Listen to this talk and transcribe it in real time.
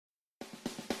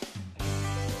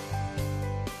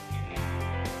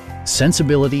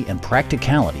Sensibility and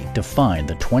practicality define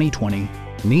the 2020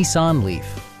 Nissan Leaf.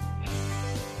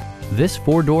 This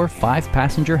four-door,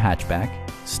 five-passenger hatchback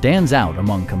stands out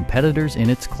among competitors in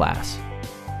its class.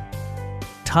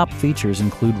 Top features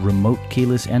include remote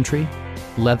keyless entry,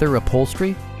 leather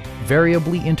upholstery,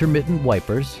 variably intermittent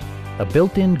wipers, a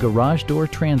built-in garage door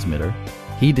transmitter,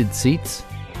 heated seats,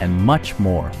 and much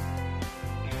more.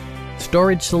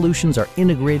 Storage solutions are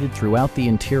integrated throughout the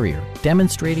interior,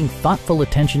 demonstrating thoughtful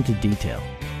attention to detail.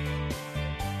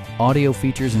 Audio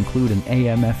features include an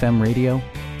AM/FM radio,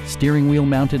 steering wheel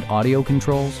mounted audio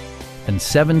controls, and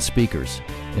 7 speakers,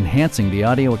 enhancing the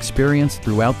audio experience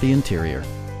throughout the interior.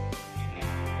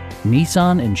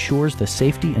 Nissan ensures the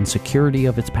safety and security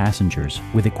of its passengers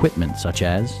with equipment such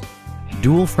as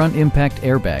dual front impact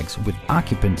airbags with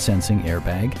occupant sensing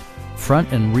airbag,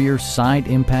 front and rear side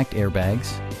impact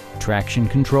airbags, traction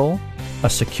control, a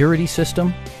security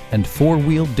system, and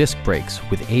 4-wheel disc brakes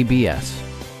with ABS.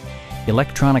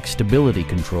 Electronic stability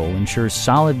control ensures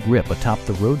solid grip atop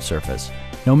the road surface,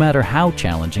 no matter how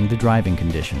challenging the driving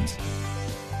conditions.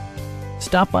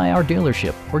 Stop by our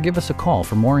dealership or give us a call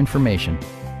for more information.